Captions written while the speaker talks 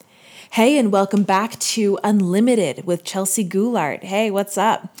Hey, and welcome back to Unlimited with Chelsea Goulart. Hey, what's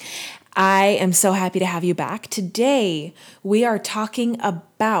up? I am so happy to have you back. Today, we are talking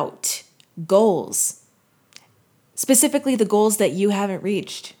about goals, specifically the goals that you haven't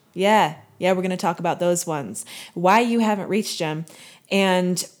reached. Yeah, we're going to talk about those ones, why you haven't reached them,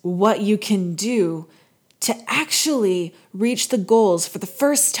 and what you can do to actually reach the goals for the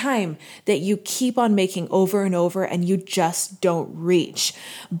first time that you keep on making over and over and you just don't reach.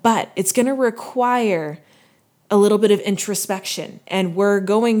 But it's going to require a little bit of introspection, and we're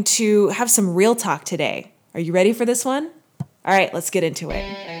going to have some real talk today. Are you ready for this one? All right, let's get into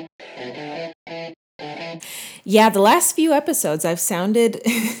it. Yeah, the last few episodes I've sounded,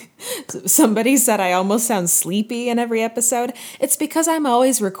 somebody said I almost sound sleepy in every episode. It's because I'm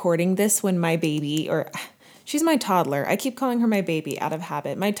always recording this when my baby, or she's my toddler. I keep calling her my baby out of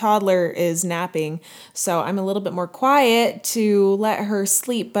habit. My toddler is napping, so I'm a little bit more quiet to let her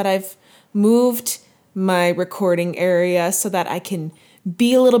sleep, but I've moved my recording area so that I can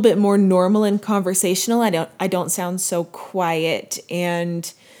be a little bit more normal and conversational. I don't sound so quiet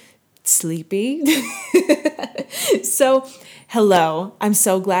and sleepy. So, hello. I'm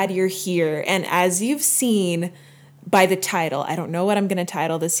so glad you're here. And as you've seen by the title, I don't know what I'm going to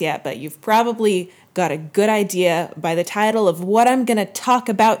title this yet, but you've probably got a good idea by the title of what I'm going to talk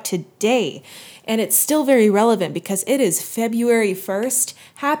about today. And it's still very relevant because it is February 1st.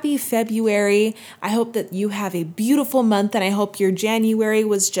 Happy February. I hope that you have a beautiful month, and I hope your January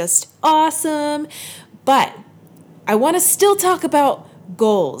was just awesome. But I want to still talk about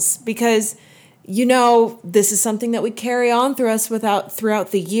goals because, this is something that we carry on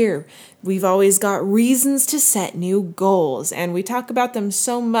throughout the year. We've always got reasons to set new goals, and we talk about them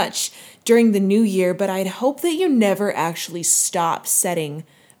so much during the new year, but I'd hope that you never actually stop setting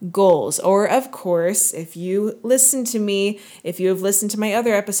goals. Or, of course, if you have listened to my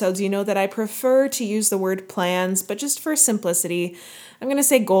other episodes, you know that I prefer to use the word plans, but just for simplicity, I'm going to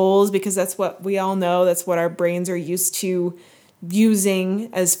say goals because that's what we all know. That's what our brains are used to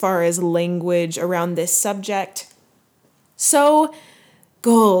using as far as language around this subject. So,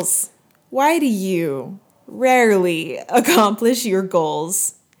 goals. Why do you rarely accomplish your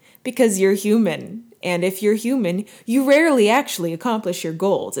goals? Because you're human. And if you're human, you rarely actually accomplish your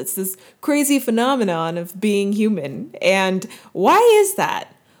goals. It's this crazy phenomenon of being human. And why is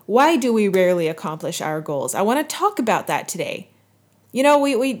that? Why do we rarely accomplish our goals? I want to talk about that today.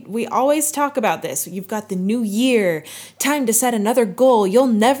 We always talk about this. You've got the new year, time to set another goal you'll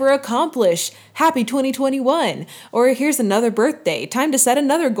never accomplish. Happy 2021. Or here's another birthday, time to set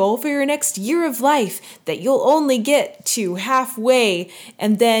another goal for your next year of life that you'll only get to halfway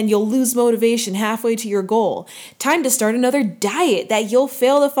and then you'll lose motivation halfway to your goal. Time to start another diet that you'll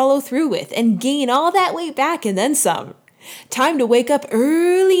fail to follow through with and gain all that weight back and then some. Time to wake up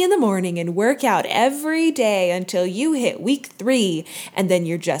early in the morning and work out every day until you hit week 3, and then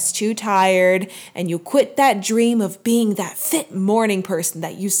you're just too tired and you quit that dream of being that fit morning person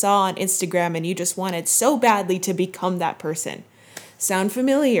that you saw on Instagram and you just wanted so badly to become that person. Sound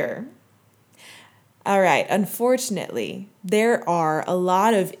familiar? All right, unfortunately, there are a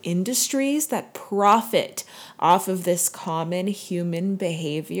lot of industries that profit off of this common human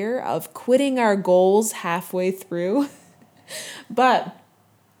behavior of quitting our goals halfway through. But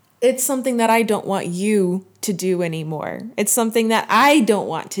it's something that I don't want you to do anymore. It's something that I don't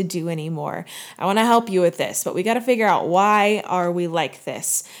want to do anymore. I want to help you with this, but we got to figure out, why are we like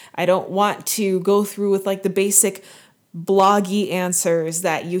this? I don't want to go through with like the basic bloggy answers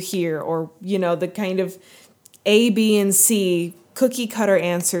that you hear, or, the kind of A, B, and C cookie cutter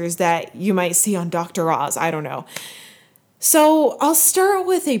answers that you might see on Dr. Oz. I don't know. So I'll start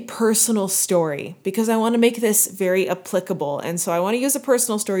with a personal story because I want to make this very applicable. And so I want to use a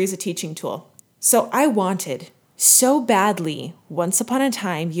personal story as a teaching tool. So I wanted so badly, once upon a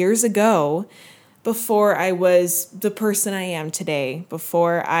time, years ago, before I was the person I am today,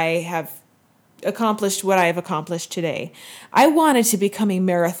 before I have accomplished what I have accomplished today, I wanted to become a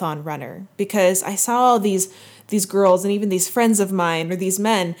marathon runner because I saw all these girls and even these friends of mine, or these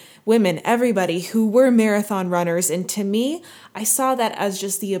men, women, everybody who were marathon runners. And to me, I saw that as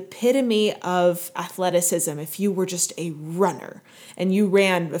just the epitome of athleticism. If you were just a runner and you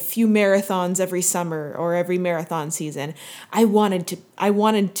ran a few marathons every summer or every marathon season, I wanted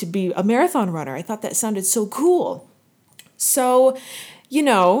to be a marathon runner. I thought that sounded so cool. So,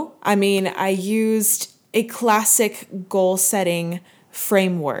 I used a classic goal setting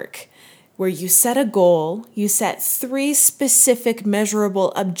framework where you set a goal, you set 3 specific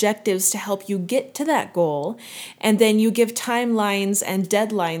measurable objectives to help you get to that goal, and then you give timelines and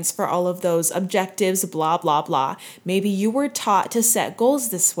deadlines for all of those objectives, blah, blah, blah. Maybe you were taught to set goals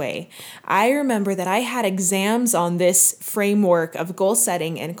this way. I remember that I had exams on this framework of goal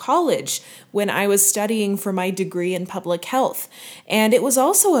setting in college when I was studying for my degree in public health. And it was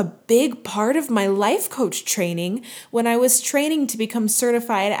also a big part of my life coach training when I was training to become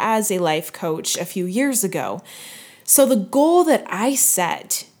certified as a life coach a few years ago. So the goal that I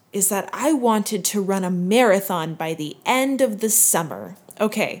set is that I wanted to run a marathon by the end of the summer.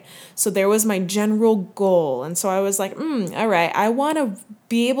 Okay, so there was my general goal. And so I was like, all right, I want to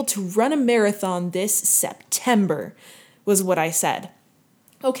be able to run a marathon this September, was what I said.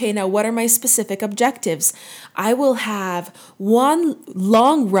 Okay, now what are my specific objectives? I will have one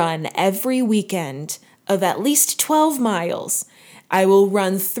long run every weekend of at least 12 miles. I will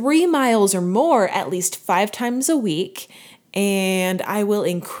run 3 miles or more at least 5 times a week, and I will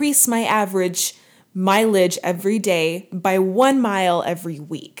increase my average mileage every day by 1 mile every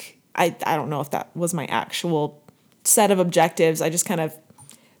week. I don't know if that was my actual set of objectives. I just kind of,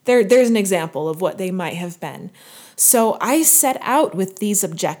 there's an example of what they might have been. So I set out with these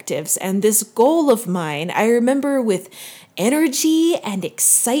objectives and this goal of mine. I remember with energy and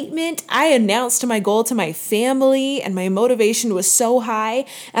excitement, I announced my goal to my family and my motivation was so high.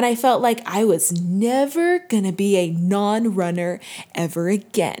 And I felt like I was never going to be a non-runner ever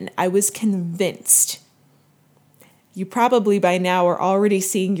again. I was convinced. You probably by now are already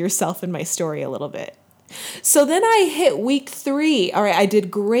seeing yourself in my story a little bit. So then I hit week 3. All right, I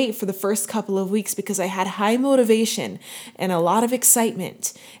did great for the first couple of weeks because I had high motivation and a lot of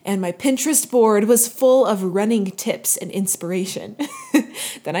excitement. And my Pinterest board was full of running tips and inspiration.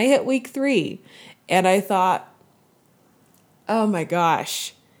 Then I hit week 3 and I thought, oh my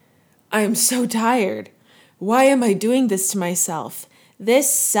gosh, I am so tired. Why am I doing this to myself?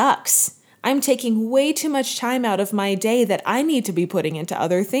 This sucks. I'm taking way too much time out of my day that I need to be putting into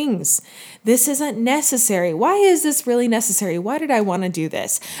other things. This isn't necessary. Why is this really necessary? Why did I want to do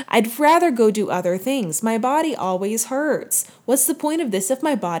this? I'd rather go do other things. My body always hurts. What's the point of this if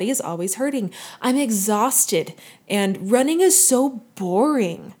my body is always hurting? I'm exhausted and running is so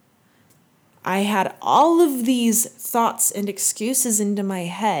boring. I had all of these thoughts and excuses into my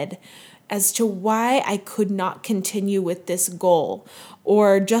head as to why I could not continue with this goal,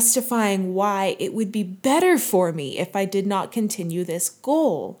 or justifying why it would be better for me if I did not continue this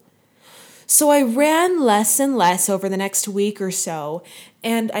goal. So I ran less and less over the next week or so,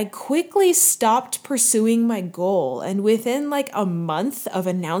 and I quickly stopped pursuing my goal. And within like a month of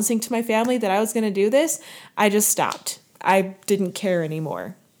announcing to my family that I was going to do this, I just stopped. I didn't care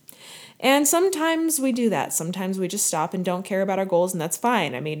anymore. And sometimes we do that. Sometimes we just stop and don't care about our goals, and that's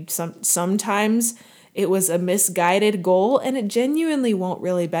fine. I mean, sometimes it was a misguided goal and it genuinely won't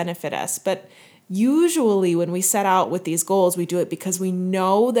really benefit us. But usually when we set out with these goals, we do it because we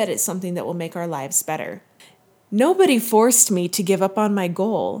know that it's something that will make our lives better. Nobody forced me to give up on my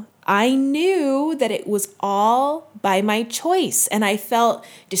goal. I knew that it was all by my choice, and I felt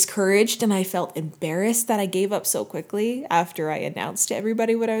discouraged and I felt embarrassed that I gave up so quickly after I announced to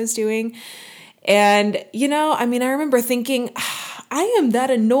everybody what I was doing. And, I remember thinking, I am that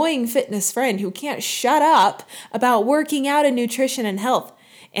annoying fitness friend who can't shut up about working out and nutrition and health,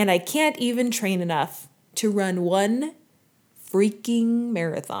 and I can't even train enough to run one freaking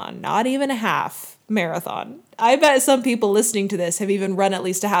marathon, not even a half marathon. I bet some people listening to this have even run at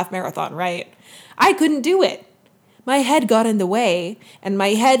least a half marathon, right? I couldn't do it. My head got in the way, and my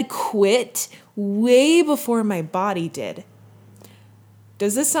head quit way before my body did.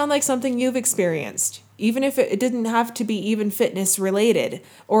 Does this sound like something you've experienced? Even if it didn't have to be even fitness related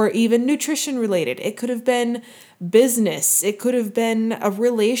or even nutrition related. It could have been business. It could have been a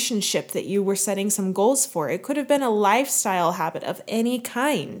relationship that you were setting some goals for. It could have been a lifestyle habit of any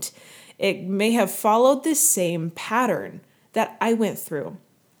kind. It may have followed the same pattern that I went through.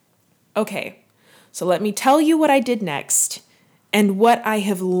 Okay, so let me tell you what I did next and what I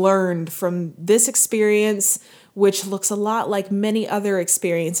have learned from this experience, which looks a lot like many other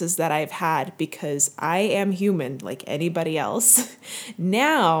experiences that I've had because I am human like anybody else.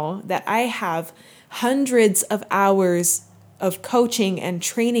 Now that I have hundreds of hours of coaching and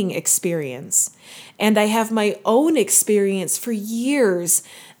training experience, and I have my own experience for years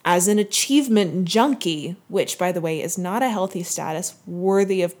as an achievement junkie, which, by the way, is not a healthy status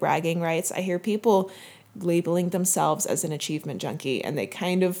worthy of bragging rights. I hear people labeling themselves as an achievement junkie, and they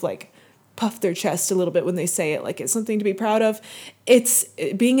kind of like puff their chest a little bit when they say it, like it's something to be proud of. It's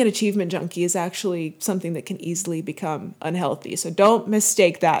being an achievement junkie is actually something that can easily become unhealthy. So don't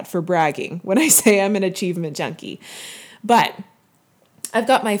mistake that for bragging when I say I'm an achievement junkie. But I've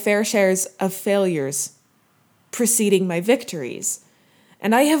got my fair shares of failures preceding my victories.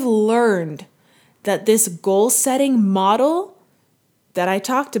 And I have learned that this goal setting model that I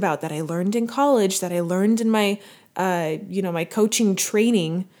talked about, that I learned in college, that I learned in my, my coaching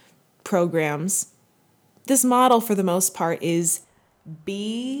training programs, this model for the most part is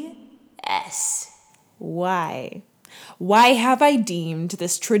BS. Why? Why have I deemed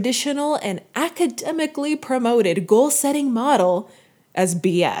this traditional and academically promoted goal-setting model as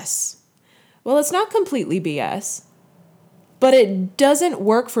BS? Well, it's not completely BS, but it doesn't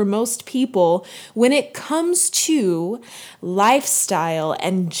work for most people when it comes to lifestyle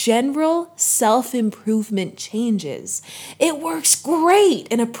and general self-improvement changes. It works great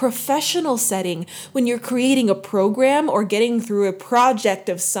in a professional setting when you're creating a program or getting through a project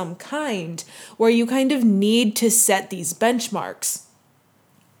of some kind where you kind of need to set these benchmarks.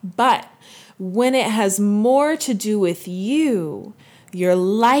 But when it has more to do with you, your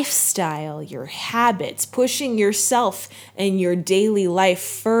lifestyle, your habits, pushing yourself and your daily life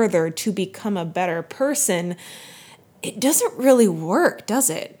further to become a better person, it doesn't really work, does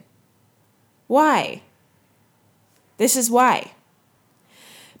it? Why? This is why.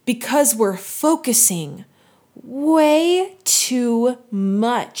 Because we're focusing way too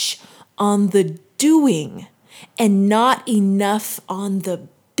much on the doing and not enough on the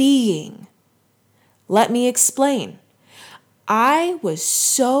being. Let me explain. I was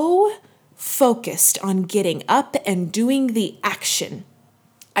so focused on getting up and doing the action.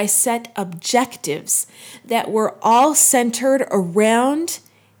 I set objectives that were all centered around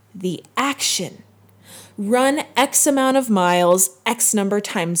the action. Run X amount of miles, X number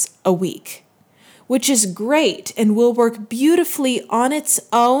times a week, which is great and will work beautifully on its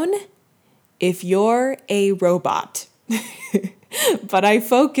own if you're a robot. But I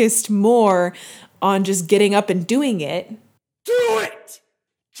focused more on just getting up and doing it. Do it!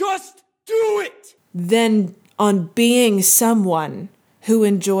 Just do it! Than on being someone who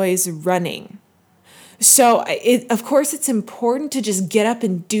enjoys running. So, of course, it's important to just get up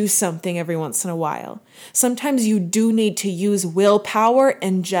and do something every once in a while. Sometimes you do need to use willpower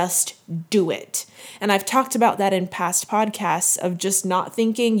and just do it. And I've talked about that in past podcasts of just not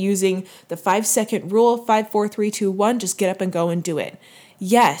thinking, using the 5-second rule, 5, 4, 3, 2, 1, just get up and go and do it.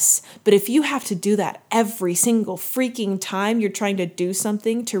 Yes, but if you have to do that every single freaking time you're trying to do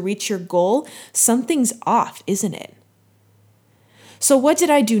something to reach your goal, something's off, isn't it? So what did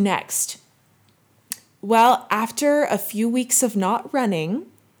I do next? Well, after a few weeks of not running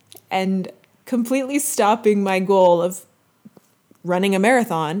and completely stopping my goal of running a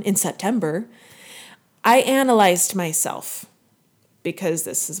marathon in September, I analyzed myself. Because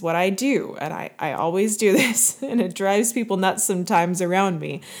this is what I do, and I always do this, and it drives people nuts sometimes around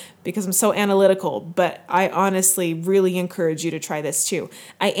me because I'm so analytical, but I honestly really encourage you to try this too.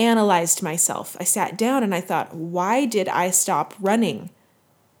 I analyzed myself. I sat down and I thought, why did I stop running?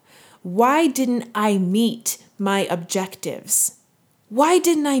 Why didn't I meet my objectives? Why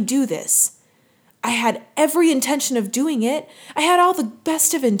didn't I do this? I had every intention of doing it. I had all the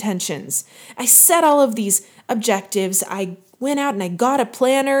best of intentions. I set all of these objectives. I went out and I got a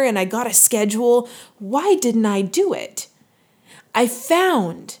planner and I got a schedule. Why didn't I do it? I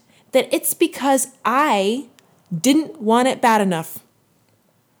found that it's because I didn't want it bad enough.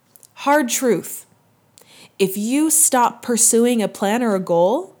 Hard truth. If you stop pursuing a plan or a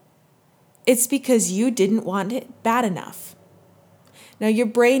goal, it's because you didn't want it bad enough. Now your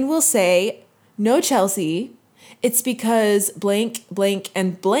brain will say, no, Chelsea, it's because blank, blank,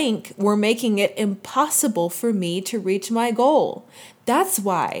 and blank were making it impossible for me to reach my goal. That's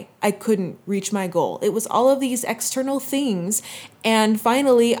why I couldn't reach my goal. It was all of these external things. And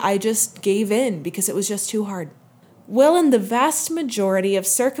finally, I just gave in because it was just too hard. Well, in the vast majority of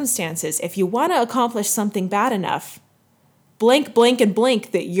circumstances, if you want to accomplish something bad enough, blank, blank, and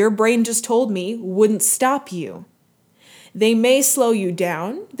blank that your brain just told me wouldn't stop you. They may slow you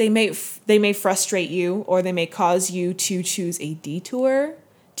down, they may frustrate you, or they may cause you to choose a detour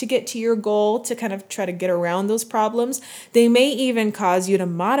to get to your goal, to kind of try to get around those problems. They may even cause you to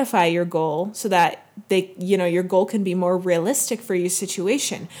modify your goal so that your goal can be more realistic for your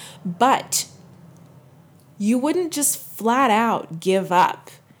situation. But you wouldn't just flat out give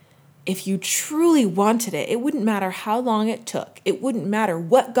up. If you truly wanted it, it wouldn't matter how long it took. It wouldn't matter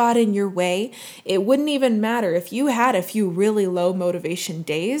what got in your way. It wouldn't even matter if you had a few really low motivation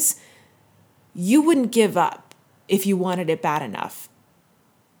days. You wouldn't give up if you wanted it bad enough.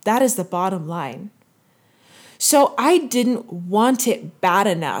 That is the bottom line. So I didn't want it bad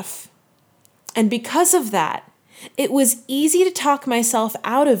enough. And because of that, it was easy to talk myself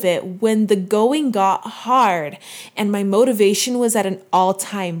out of it when the going got hard and my motivation was at an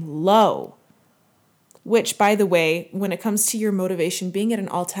all-time low. Which, by the way, when it comes to your motivation being at an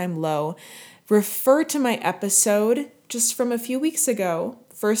all-time low, refer to my episode just from a few weeks ago.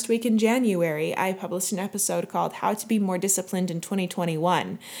 First week in January, I published an episode called How to Be More Disciplined in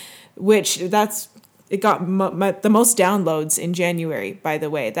 2021, which it got the most downloads in January, by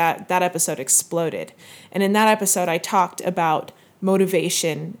the way. That episode exploded. And in that episode, I talked about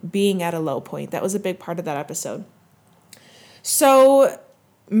motivation being at a low point. That was a big part of that episode. So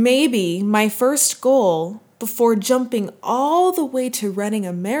maybe my first goal before jumping all the way to running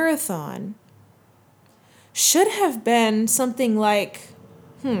a marathon should have been something like,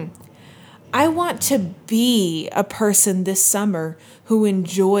 I want to be a person this summer who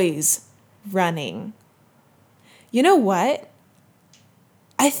enjoys running. You know what?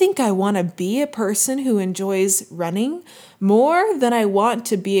 I think I want to be a person who enjoys running more than I want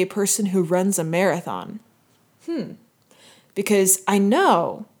to be a person who runs a marathon. Because I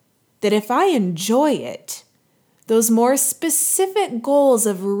know that if I enjoy it, those more specific goals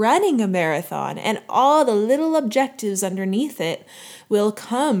of running a marathon and all the little objectives underneath it will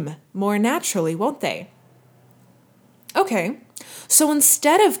come more naturally, won't they? Okay, so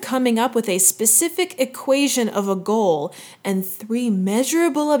instead of coming up with a specific equation of a goal and 3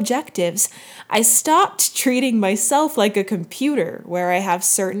 measurable objectives, I stopped treating myself like a computer where I have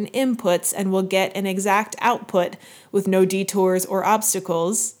certain inputs and will get an exact output with no detours or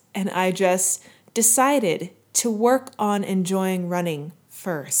obstacles, and I just decided to work on enjoying running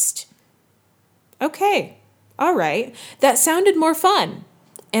first. Okay, all right, that sounded more fun,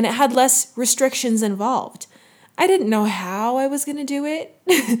 and it had less restrictions involved. I didn't know how I was going to do it,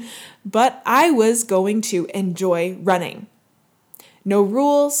 but I was going to enjoy running. No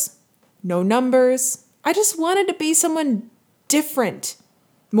rules, no numbers. I just wanted to be someone different,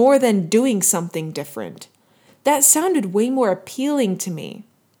 more than doing something different. That sounded way more appealing to me.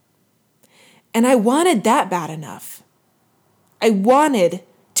 And I wanted that bad enough. I wanted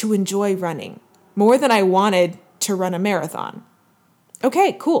to enjoy running more than I wanted to run a marathon.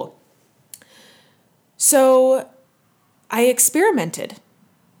 Okay, cool. So I experimented.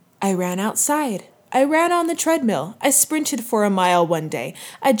 I ran outside. I ran on the treadmill. I sprinted for a mile one day.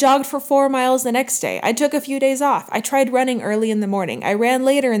 I jogged for 4 miles the next day. I took a few days off. I tried running early in the morning. I ran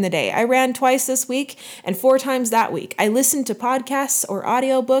later in the day. I ran twice this week and 4 times that week. I listened to podcasts or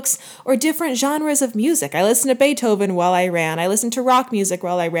audiobooks or different genres of music. I listened to Beethoven while I ran. I listened to rock music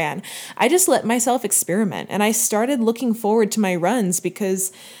while I ran. I just let myself experiment, and I started looking forward to my runs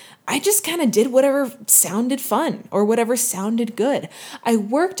because I just kind of did whatever sounded fun or whatever sounded good. I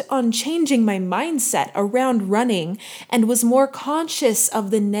worked on changing my mindset around running and was more conscious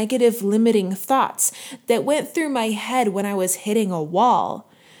of the negative limiting thoughts that went through my head when I was hitting a wall,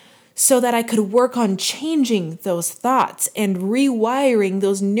 so that I could work on changing those thoughts and rewiring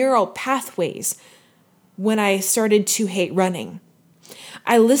those neural pathways when I started to hate running.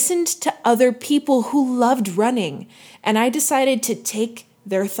 I listened to other people who loved running, and I decided to take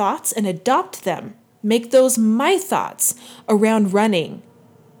their thoughts and adopt them. Make those my thoughts around running.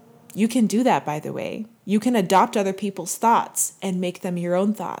 You can do that, by the way. You can adopt other people's thoughts and make them your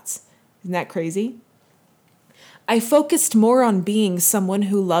own thoughts. Isn't that crazy? I focused more on being someone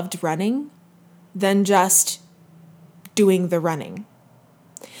who loved running than just doing the running.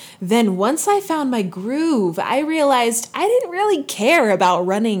 Then once I found my groove, I realized I didn't really care about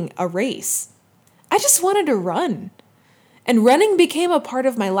running a race. I just wanted to run. And running became a part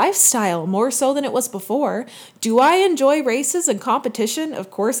of my lifestyle more so than it was before. Do I enjoy races and competition?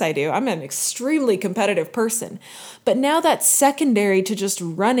 Of course I do. I'm an extremely competitive person. But now that's secondary to just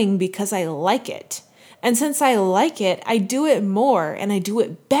running because I like it. And since I like it, I do it more and I do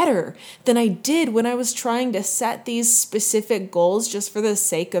it better than I did when I was trying to set these specific goals just for the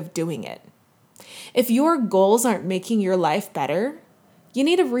sake of doing it. If your goals aren't making your life better, you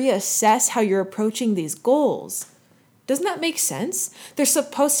need to reassess how you're approaching these goals. Doesn't that make sense? They're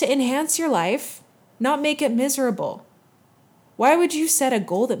supposed to enhance your life, not make it miserable. Why would you set a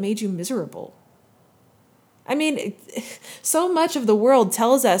goal that made you miserable? I mean, so much of the world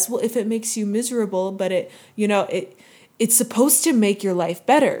tells us, well, if it makes you miserable, but it's supposed to make your life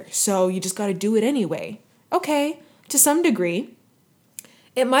better, so you just got to do it anyway. Okay, to some degree.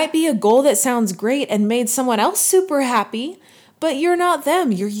 It might be a goal that sounds great and made someone else super happy, but you're not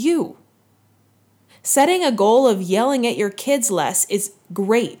them, you're you. Setting a goal of yelling at your kids less is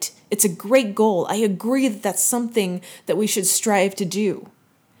great. It's a great goal. I agree that that's something that we should strive to do.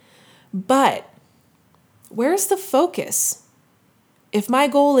 But where's the focus? If my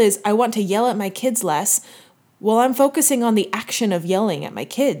goal is I want to yell at my kids less, well, I'm focusing on the action of yelling at my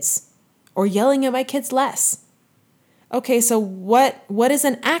kids or yelling at my kids less. Okay, so what is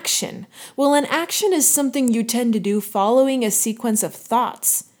an action? Well, an action is something you tend to do following a sequence of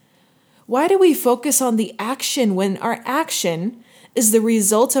thoughts. Why do we focus on the action when our action is the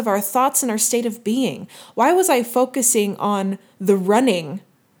result of our thoughts and our state of being? Why was I focusing on the running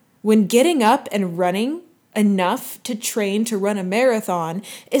when getting up and running enough to train to run a marathon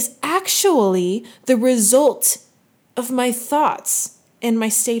is actually the result of my thoughts and my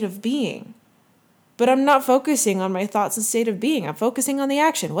state of being? But I'm not focusing on my thoughts and state of being. I'm focusing on the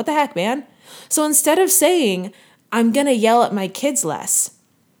action. What the heck, man? So instead of saying, I'm going to yell at my kids less,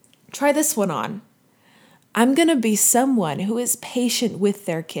 try this one on. I'm going to be someone who is patient with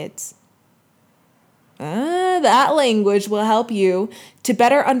their kids. That language will help you to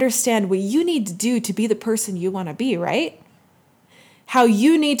better understand what you need to do to be the person you want to be, right? How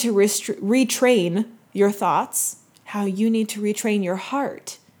you need to retrain your thoughts, how you need to retrain your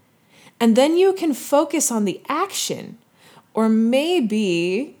heart. And then you can focus on the action, or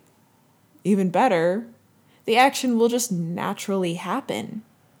maybe, even better, the action will just naturally happen.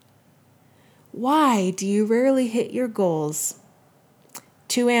 Why do you rarely hit your goals?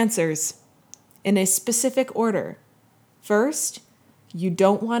 2 answers in a specific order. First, you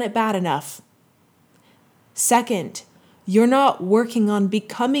don't want it bad enough. Second, you're not working on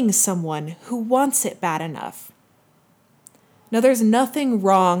becoming someone who wants it bad enough. Now, there's nothing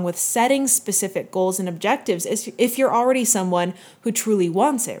wrong with setting specific goals and objectives if you're already someone who truly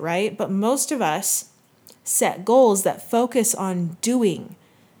wants it, right? But most of us set goals that focus on doing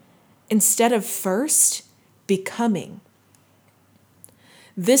instead of first becoming.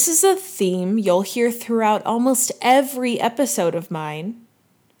 This is a theme you'll hear throughout almost every episode of mine,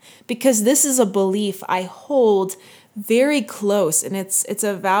 because this is a belief I hold very close, and it's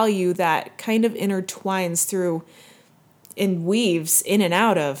a value that kind of intertwines through and weaves in and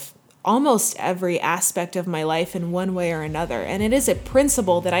out of almost every aspect of my life in one way or another. And it is a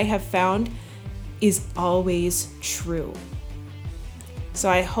principle that I have found is always true. So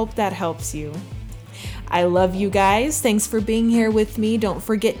I hope that helps you. I love you guys. Thanks for being here with me. Don't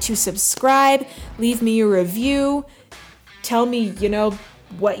forget to subscribe, leave me a review. Tell me,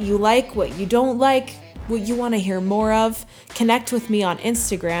 what you like, what you don't like, what you want to hear more of. Connect with me on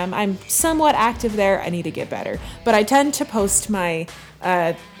Instagram. I'm somewhat active there. I need to get better. But I tend to post my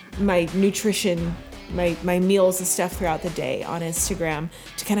nutrition, my meals and stuff throughout the day on Instagram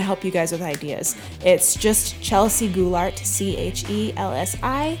to kind of help you guys with ideas. It's just Chelsea Goulart,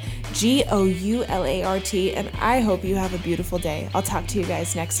 ChelsiGoulart, and I hope you have a beautiful day. I'll talk to you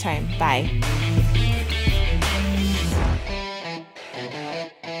guys next time. Bye.